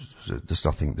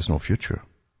there's no future.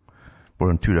 More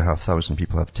than 2,500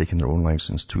 people have taken their own lives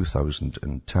since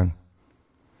 2010.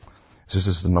 This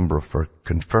is the number for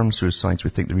confirmed suicides. We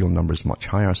think the real number is much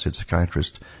higher, said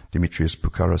psychiatrist Dimitrios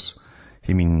Poukaras.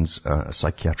 He means a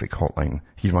psychiatric hotline.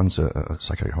 He runs a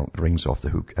psychiatric hotline that rings off the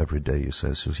hook every day, he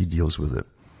says, so he deals with it.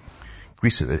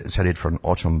 Greece is headed for an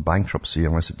autumn bankruptcy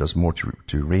unless it does more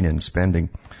to rein in spending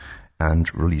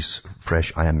and release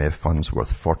fresh IMF funds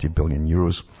worth 40 billion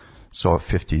euros. Saw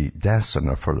 50 deaths and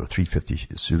a further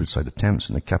 350 suicide attempts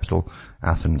in the capital,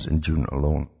 Athens, in June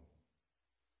alone.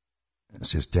 It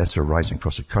says deaths are rising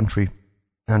across the country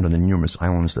and on the numerous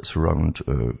islands that surround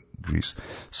Greece.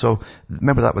 So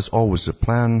remember, that was always the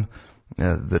plan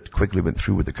that Quigley went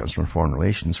through with the Council on Foreign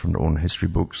Relations from their own history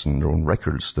books and their own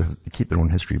records. They keep their own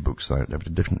history books. They have a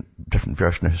different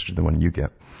version of history than the one you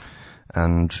get.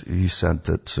 And he said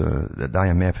that the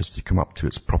IMF is to come up to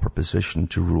its proper position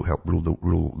to help rule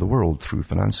the world through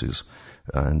finances.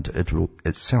 And it will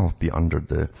itself be under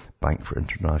the Bank for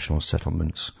International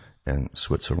Settlements in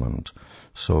Switzerland.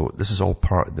 So this is all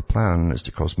part of the plan, is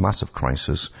to cause massive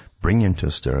crisis, bring into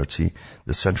austerity,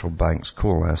 the central banks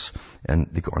coalesce, and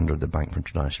they go under the Bank for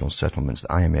International Settlements. The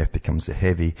IMF becomes the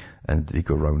heavy, and they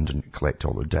go around and collect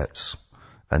all the debts.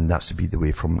 And that's to be the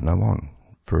way from now on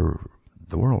for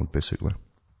the world, basically.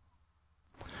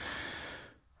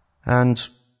 And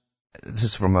This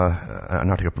is from an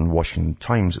article from the Washington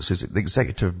Times. It says the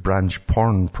executive branch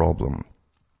porn problem.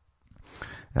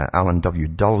 Alan W.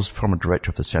 Dulles, former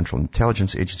director of the Central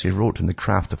Intelligence Agency, wrote, in The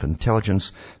Craft of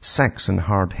Intelligence, sex and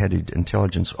hard-headed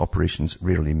intelligence operations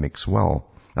rarely mix well.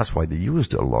 That's why they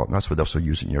used it a lot. That's why they also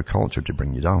use it in your culture to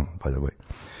bring you down, by the way.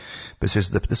 But it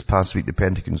says that this past week, the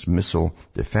Pentagon's Missile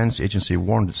Defense Agency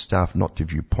warned its staff not to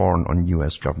view porn on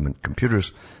U.S. government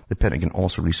computers. The Pentagon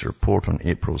also released a report on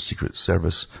April's Secret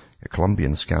Service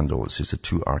Colombian scandal. It says the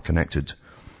two are connected.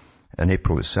 In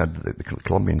April, it said that the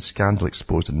Colombian scandal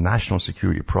exposed a national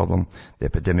security problem, the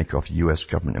epidemic of U.S.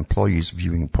 government employees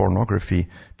viewing pornography,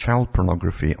 child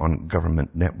pornography on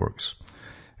government networks.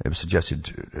 It was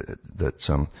suggested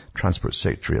that Transport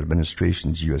Secretary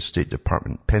Administration's U.S. State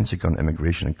Department, Pentagon,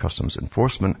 Immigration and Customs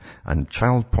Enforcement, and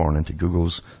child porn into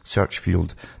Google's search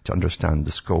field to understand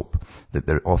the scope, that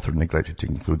their author neglected to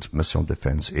include Missile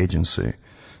Defense Agency.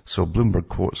 So Bloomberg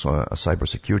quotes a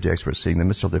cybersecurity expert saying the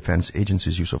Missile Defense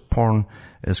Agency's use of porn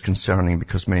is concerning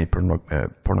because many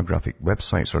pornographic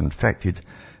websites are infected.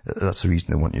 That's the reason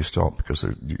they want you to stop, because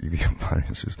you get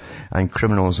viruses. And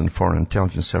criminals and foreign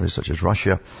intelligence services such as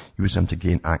Russia use them to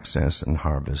gain access and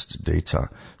harvest data.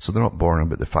 So they're not boring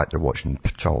about the fact they're watching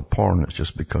child porn. It's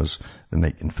just because they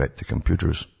might infect the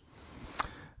computers.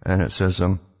 And it says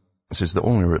the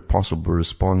only possible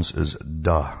response is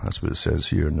duh. That's what it says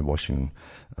here in the Washington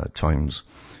Times.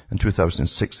 In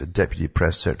 2006, the Deputy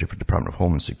Press Secretary for the Department of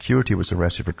Homeland Security was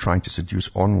arrested for trying to seduce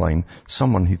online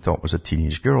someone he thought was a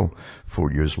teenage girl.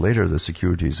 4 years later, the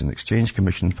Securities and Exchange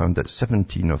Commission found that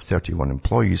 17 of 31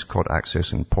 employees caught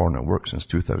accessing porn at work since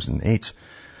 2008.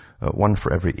 1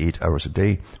 for every 8 hours a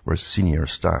day were senior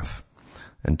staff.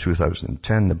 In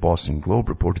 2010, the Boston Globe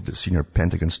reported that senior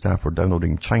Pentagon staff were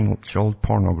downloading child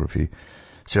pornography.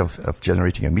 Instead of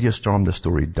generating a media storm, the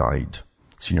story died.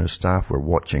 Senior staff were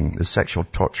watching the sexual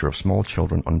torture of small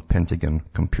children on Pentagon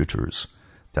computers.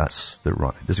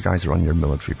 These guys are on your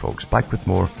military, folks. Back with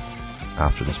more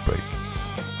after this break.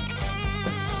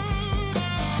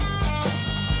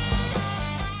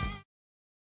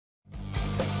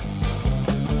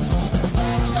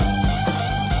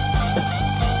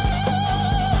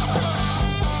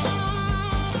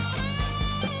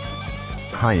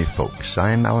 Hi folks,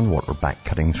 I'm Alan Watt. We're back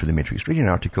cutting through the matrix. Reading an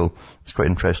article, it's quite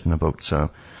interesting about,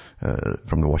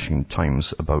 from the Washington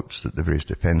Times about the various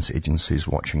defense agencies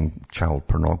watching child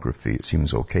pornography. It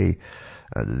seems okay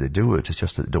that they do it. It's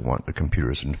just that they don't want their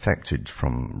computers infected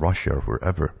from Russia or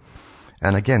wherever.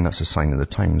 And again, that's a sign of the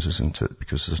times, isn't it?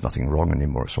 Because there's nothing wrong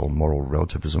anymore. It's all moral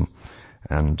relativism.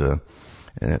 And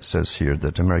it says here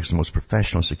that America's most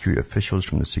professional security officials,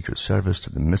 from the Secret Service to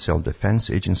the Missile Defense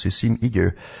Agency, seem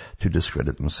eager to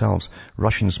discredit themselves.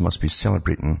 Russians must be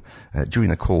celebrating during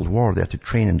the Cold War they had to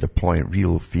train and deploy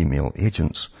real female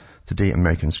agents. Today,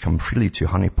 Americans come freely to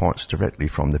honeypots directly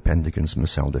from the Pentagon's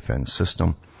missile defense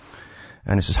system.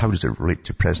 And it says, how does it relate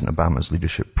to President Obama's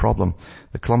leadership problem?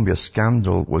 The Columbia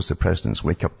scandal was the president's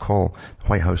wake-up call. The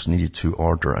White House needed to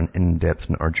order an in-depth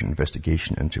and urgent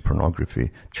investigation into pornography,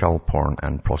 child porn,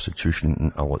 and prostitution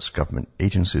in all its government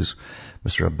agencies.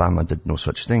 Mr. Obama did no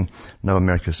such thing. Now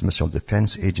America's Missile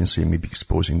Defense Agency may be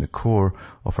exposing the core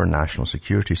of our national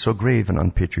security. So grave and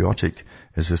unpatriotic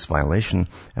is this violation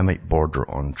and might border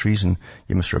on treason.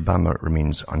 Yet Mr. Obama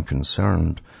remains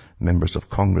unconcerned. Members of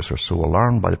Congress are so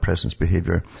alarmed by the president's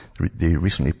behavior, they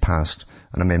recently passed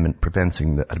an amendment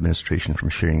preventing the administration from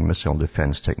sharing missile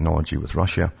defense technology with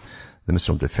Russia. The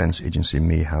Missile Defense Agency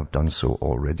may have done so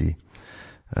already.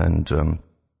 And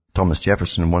Thomas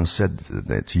Jefferson once said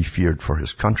that he feared for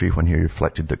his country when he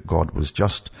reflected that God was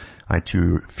just. I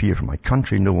too fear for my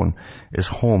country. No one is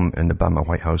home in the Obama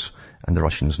White House, and the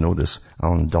Russians know this.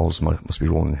 Alan Dulles must be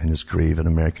rolling in his grave, and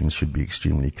Americans should be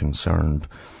extremely concerned.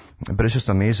 But it's just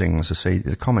amazing, as I say,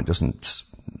 the comment doesn't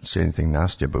say anything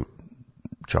nasty about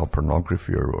child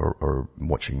pornography or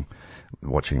watching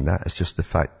that. It's just the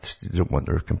fact they don't want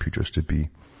their computers to be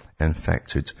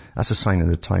infected. That's a sign of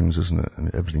the times, isn't it? I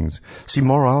mean, everything's... See,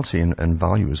 morality and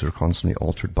values are constantly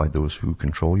altered by those who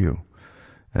control you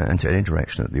into any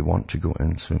direction that they want to go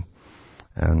into.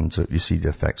 And you see the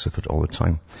effects of it all the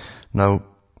time. Now,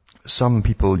 some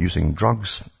people using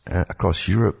drugs across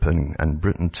Europe and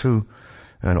Britain too,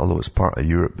 and although it's part of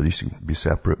Europe, they used to be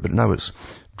separate, but now it's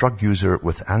drug user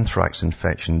with anthrax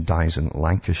infection dies in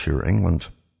Lancashire, England.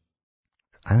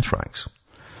 Anthrax.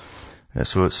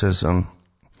 So it says, a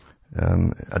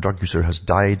drug user has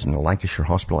died in a Lancashire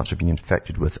hospital after being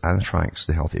infected with anthrax,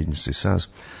 the health agency says.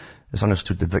 It's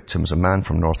understood the victim is a man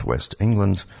from northwest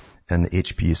England, and the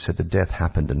HP said the death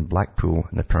happened in Blackpool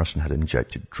and the person had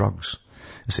injected drugs.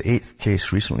 It's the 8th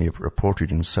case recently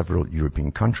reported in several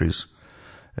European countries.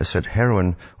 It said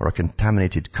heroin or a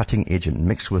contaminated cutting agent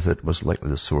mixed with it was likely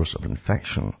the source of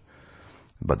infection.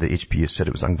 But the HPA said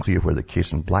it was unclear where the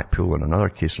case in Blackpool and another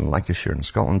case in Lancashire in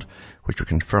Scotland, which were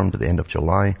confirmed at the end of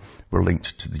July, were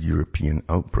linked to the European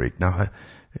outbreak. Now,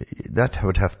 that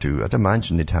would have to, I'd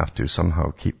imagine they'd have to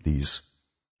somehow keep these,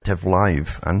 to have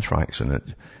live anthrax in it,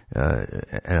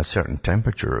 in a certain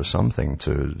temperature or something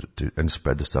and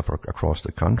spread the stuff across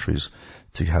the countries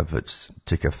to have it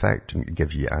take effect and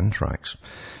give you anthrax.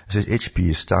 It says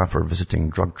HPA staff are visiting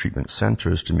drug treatment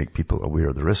centres to make people aware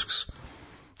of the risks.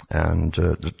 And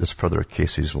there's further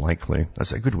cases likely.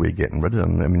 That's a good way of getting rid of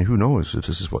them. I mean, who knows if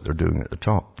this is what they're doing at the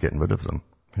top, getting rid of them,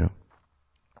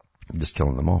 just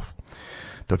killing them off.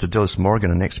 Dr. Dillis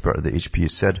Morgan, an expert at the HPA,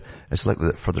 said it's likely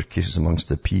that further cases amongst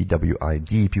the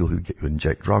PWID, people who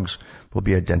inject drugs, will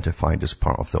be identified as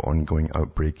part of the ongoing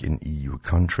outbreak in EU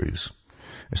countries.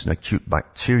 It's an acute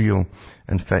bacterial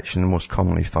infection most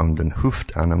commonly found in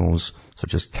hoofed animals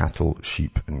such as cattle,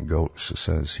 sheep and goats, it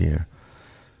says here.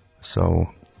 So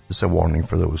it's a warning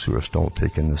for those who are still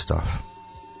taking the stuff.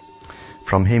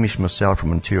 From Hamish Marcel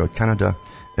from Ontario, Canada,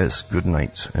 it's good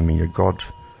night, and may your God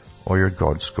or your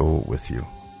gods go with you.